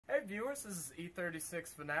viewers, this is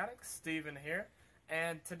E36 Fanatics, Steven here,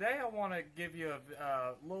 and today I want to give you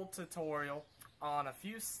a little tutorial on a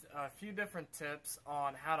few different tips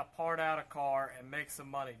on how to part out a car and make some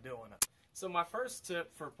money doing it. So my first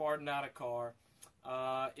tip for parting out a car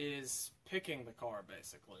is picking the car,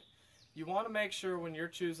 basically. You want to make sure when you're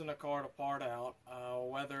choosing a car to part out,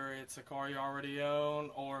 whether it's a car you already own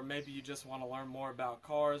or maybe you just want to learn more about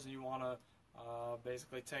cars and you want to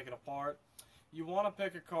basically take it apart, you want to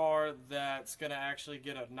pick a car that's going to actually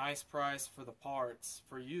get a nice price for the parts,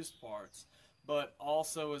 for used parts, but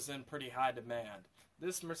also is in pretty high demand.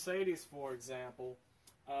 This Mercedes, for example,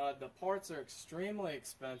 the parts are extremely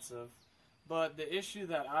expensive, but the issue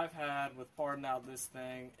that I've had with parting out this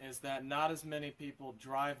thing is that not as many people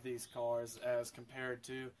drive these cars as compared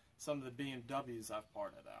to some of the BMWs I've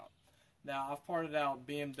parted out. Now, I've parted out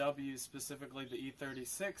BMWs, specifically the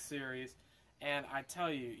E36 series, and I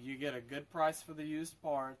tell you, you get a good price for the used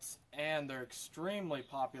parts, and they're extremely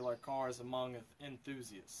popular cars among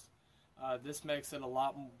enthusiasts. This makes it a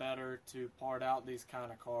lot better to part out these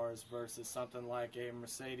kind of cars versus something like a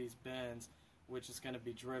Mercedes-Benz, which is going to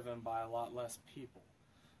be driven by a lot less people.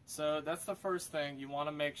 So that's the first thing. You want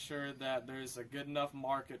to make sure that there's a good enough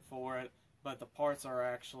market for it, but the parts are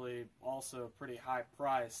actually also pretty high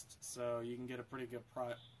priced, so you can get a pretty good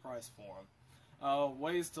price for them.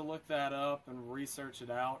 Ways to look that up and research it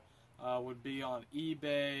out would be on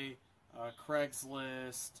eBay,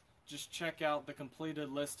 Craigslist. Just check out the completed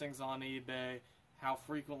listings on eBay, how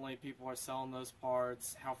frequently people are selling those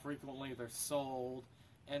parts, how frequently they're sold,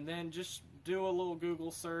 and then just do a little Google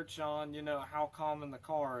search on, how common the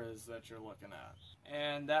car is that you're looking at.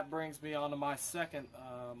 And that brings me on to my second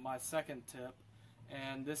tip,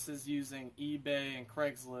 and this is using eBay and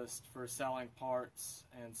Craigslist for selling parts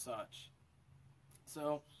and such.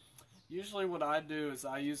 So, usually what I do is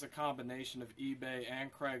I use a combination of eBay and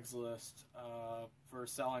Craigslist for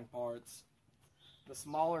selling parts. The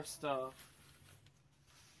smaller stuff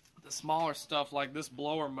like this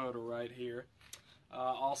blower motor right here,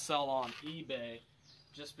 I'll sell on eBay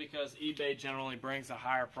just because eBay generally brings a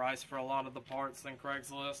higher price for a lot of the parts than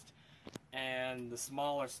Craigslist. And the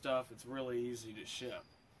smaller stuff, it's really easy to ship.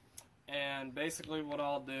 And basically what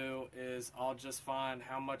I'll do is I'll just find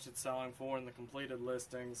how much it's selling for in the completed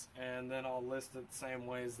listings, and then I'll list it the same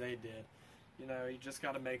way as they did. You just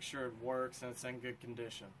got to make sure it works and it's in good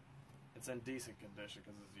condition. It's in decent condition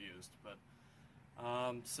because it's used. But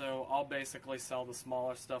so I'll basically sell the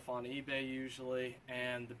smaller stuff on eBay usually,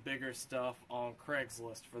 and the bigger stuff on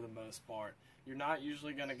Craigslist for the most part. You're not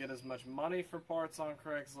usually going to get as much money for parts on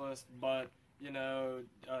Craigslist, but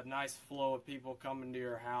a nice flow of people coming to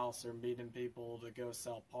your house or meeting people to go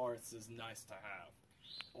sell parts is nice to have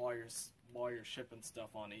while you're shipping stuff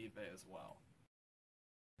on eBay as well.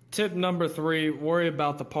 Tip number 3, worry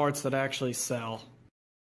about the parts that actually sell.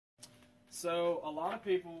 So a lot of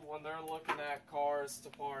people, when they're looking at cars to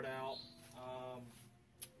part out,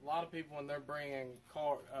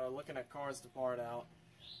 looking at cars to part out,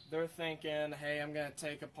 they're thinking, hey, I'm going to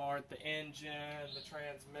take apart the engine, the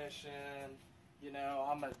transmission,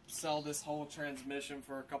 I'm going to sell this whole transmission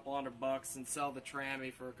for a couple $100 and sell the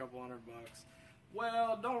trammy for a couple $100.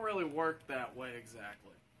 Well, it don't really work that way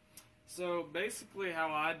exactly. So basically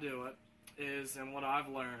how I do it is, and what I've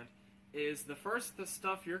learned, is the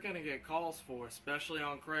stuff you're going to get calls for, especially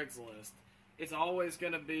on Craigslist, it's always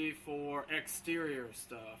going to be for exterior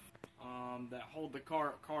stuff that hold the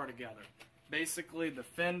car together. Basically the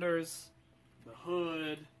fenders, the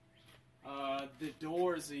hood, the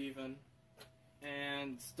doors even,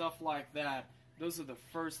 and stuff like that. Those are the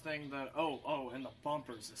first thing that, and the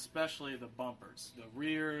bumpers, especially the bumpers. The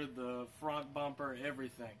rear, the front bumper,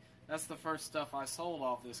 everything. That's the first stuff I sold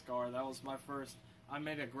off this car. That was my first. I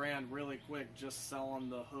made a grand really quick just selling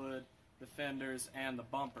the hood, the fenders, and the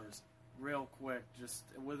bumpers. Real quick, just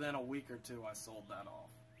within a week or two I sold that off.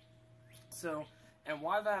 So, and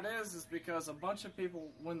why that is because a bunch of people,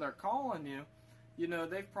 when they're calling you,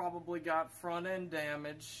 they've probably got front end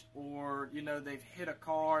damage, or, they've hit a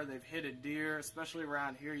car, they've hit a deer, especially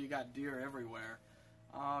around here, you got deer everywhere,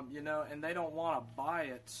 and they don't want to buy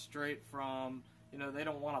it straight from, they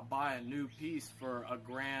don't want to buy a new piece for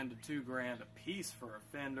 $1,000 to $2,000 a piece for a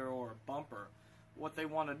fender or a bumper. What they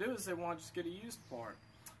want to do is they want to just get a used part.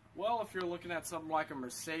 Well, if you're looking at something like a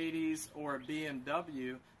Mercedes or a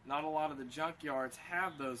BMW, not a lot of the junkyards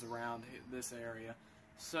have those around this area.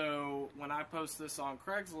 So when I post this on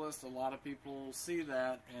Craigslist, a lot of people see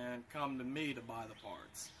that and come to me to buy the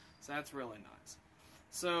parts. So that's really nice.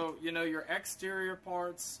 So, your exterior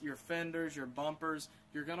parts, your fenders, your bumpers,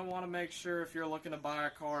 you're going to want to make sure, if you're looking to buy a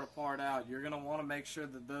car to part out, you're going to want to make sure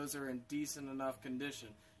that those are in decent enough condition.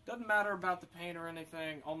 Doesn't matter about the paint or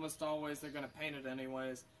anything. Almost always they're going to paint it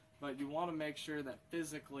anyways. But you want to make sure that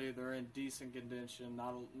physically they're in decent condition,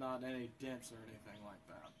 not any dents or anything like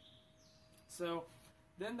that. So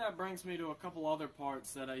then that brings me to a couple other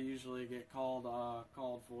parts that I usually get called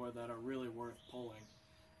for that are really worth pulling.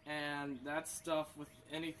 And that's stuff with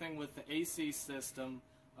anything with the AC system.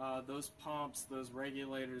 Those pumps, those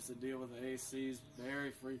regulators that deal with the ACs,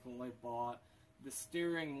 very frequently bought. The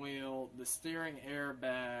steering wheel, the steering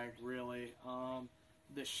airbag, really.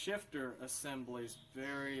 The shifter assemblies,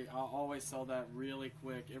 I always sell that really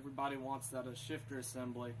quick. Everybody wants that a shifter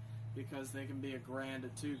assembly because they can be $1,000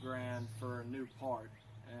 to $2,000 for a new part,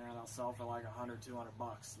 and I'll sell for like $100, $200,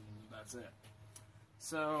 and that's it.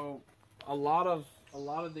 So a lot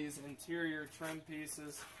of these interior trim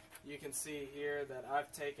pieces, you can see here that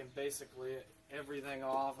I've taken basically everything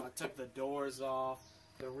off. I took the doors off,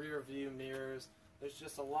 the rear view mirrors. There's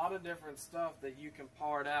just a lot of different stuff that you can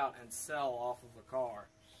part out and sell off of a car.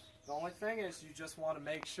 The only thing is you just want to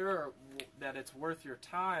make sure that it's worth your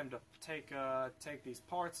time to take these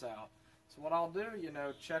parts out. So what I'll do,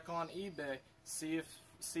 check on eBay,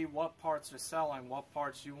 see what parts are selling, what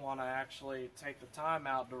parts you want to actually take the time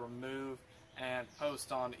out to remove and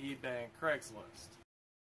post on eBay and Craigslist.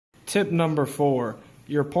 Tip number 4,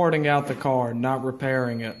 you're parting out the car, not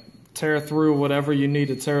repairing it. Tear through whatever you need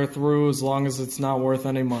to tear through as long as it's not worth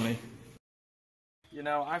any money.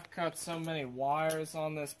 I've cut so many wires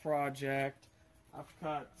on this project. I've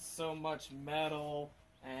cut so much metal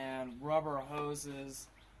and rubber hoses.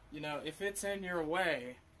 If it's in your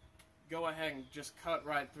way, go ahead and just cut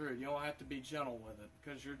right through. You don't have to be gentle with it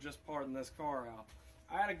because you're just parting this car out.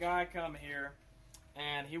 I had a guy come here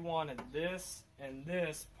and he wanted this and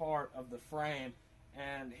this part of the frame,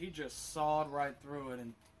 and he just sawed right through it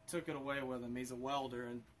and took it away with him. He's a welder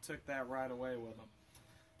and took that right away with him.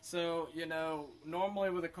 So, normally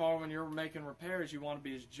with a car when you're making repairs, you want to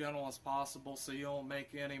be as gentle as possible so you don't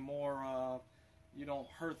make any more, you don't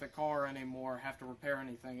hurt the car anymore, have to repair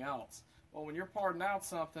anything else. Well, when you're parting out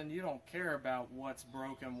something, you don't care about what's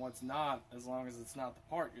broken, what's not, as long as it's not the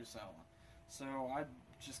part you're selling. So I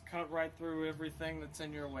just cut right through everything that's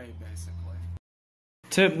in your way, basically.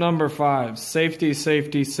 Tip number 5, safety,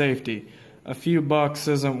 safety, safety. A few bucks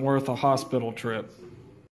isn't worth a hospital trip.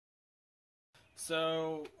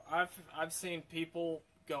 So I've seen people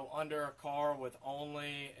go under a car with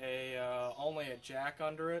only a jack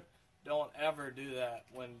under it. Don't ever do that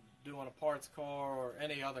when doing a parts car or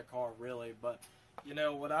any other car, really. But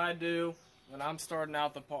what I do when I'm starting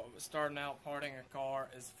out parting a car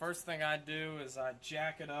is the first thing I do is I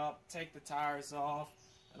jack it up, take the tires off,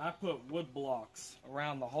 and I put wood blocks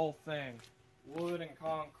around the whole thing, wood and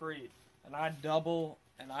concrete, and I double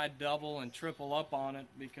and triple up on it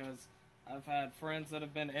because I've had friends that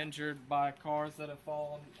have been injured by cars that have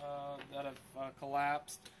fallen, that have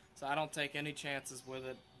collapsed, so I don't take any chances with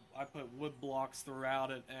it. I put wood blocks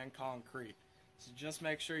throughout it and concrete. So just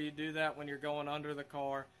make sure you do that when you're going under the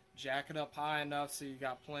car. Jack it up high enough so you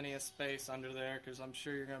got plenty of space under there, because I'm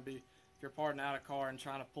sure you're going to be, if you're parting out a car and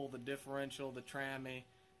trying to pull the differential, the trammy,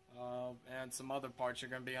 and some other parts,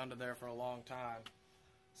 you're going to be under there for a long time.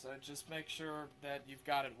 So just make sure that you've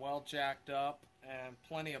got it well jacked up and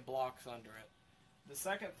plenty of blocks under it. The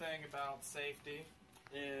second thing about safety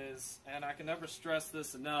is, and I can never stress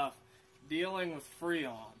this enough, dealing with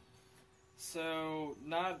Freon. So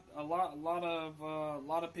not a lot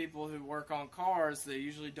of people who work on cars, they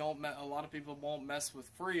usually don't. A lot of people won't mess with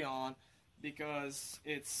Freon because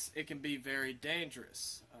it can be very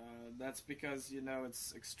dangerous. That's because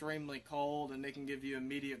it's extremely cold and they can give you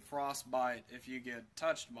immediate frostbite if you get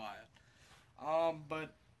touched by it. But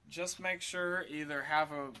just make sure either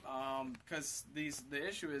have a because the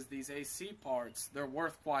issue is these AC parts, they're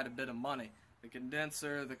worth quite a bit of money. The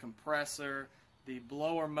condenser, the compressor, the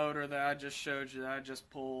blower motor that I just showed you, that I just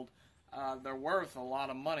pulled, they're worth a lot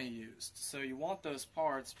of money used. So you want those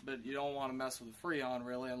parts, but you don't want to mess with the Freon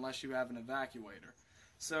really unless you have an evacuator.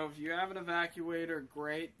 So if you have an evacuator,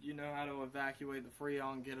 great, you know how to evacuate the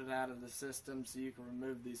Freon, get it out of the system so you can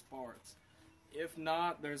remove these parts. If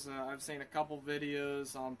not, I've seen a couple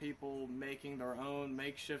videos on people making their own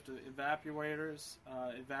makeshift evacuators.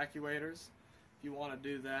 If you want to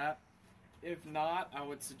do that. If not, I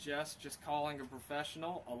would suggest just calling a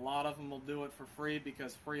professional. A lot of them will do it for free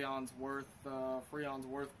because Freon's worth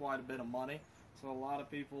quite a bit of money. So a lot of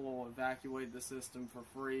people will evacuate the system for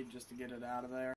free just to get it out of there.